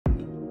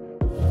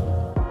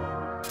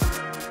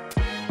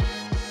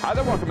Hi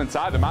there, welcome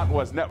inside the Mountain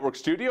West Network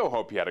studio.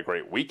 Hope you had a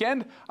great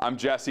weekend. I'm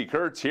Jesse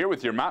Kurtz here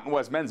with your Mountain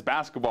West Men's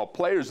Basketball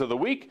Players of the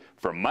Week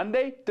for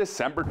Monday,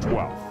 December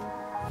 12th.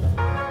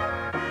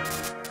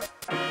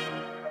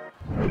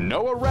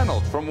 Noah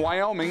Reynolds from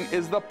Wyoming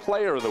is the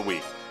Player of the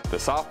Week. The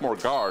sophomore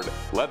guard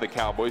led the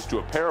Cowboys to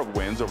a pair of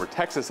wins over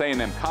Texas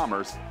A&M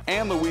Commerce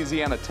and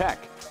Louisiana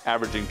Tech,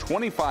 averaging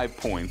 25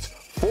 points,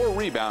 4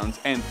 rebounds,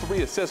 and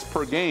 3 assists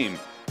per game,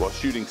 while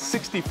shooting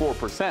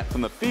 64%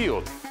 from the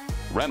field.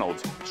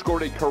 Reynolds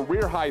scored a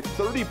career-high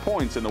 30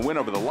 points in the win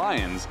over the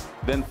Lions,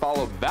 then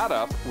followed that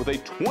up with a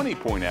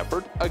 20-point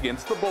effort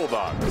against the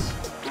Bulldogs.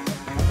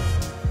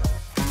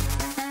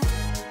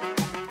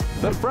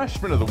 The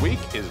freshman of the week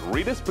is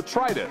Rytis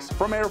Petraitis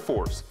from Air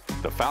Force.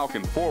 The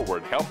Falcon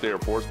forward helped Air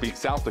Force beat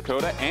South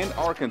Dakota and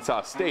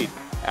Arkansas State,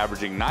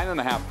 averaging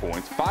 9.5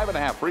 points,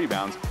 5.5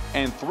 rebounds,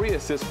 and 3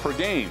 assists per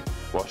game,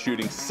 while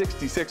shooting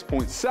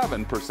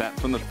 66.7%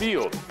 from the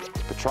field.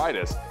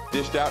 Petraitis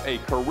dished out a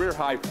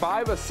career-high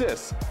 5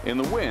 assists in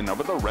the win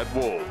over the Red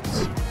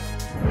Wolves.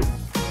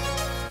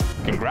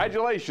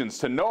 Congratulations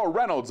to Noah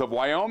Reynolds of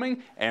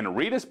Wyoming and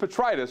Rytis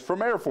Petraitis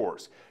from Air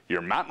Force,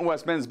 your Mountain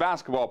West Men's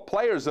Basketball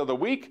Players of the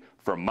Week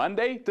for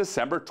Monday,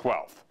 December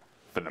 12th.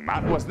 For the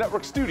Mountain West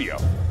Network studio,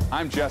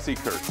 I'm Jesse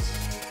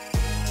Kurtz.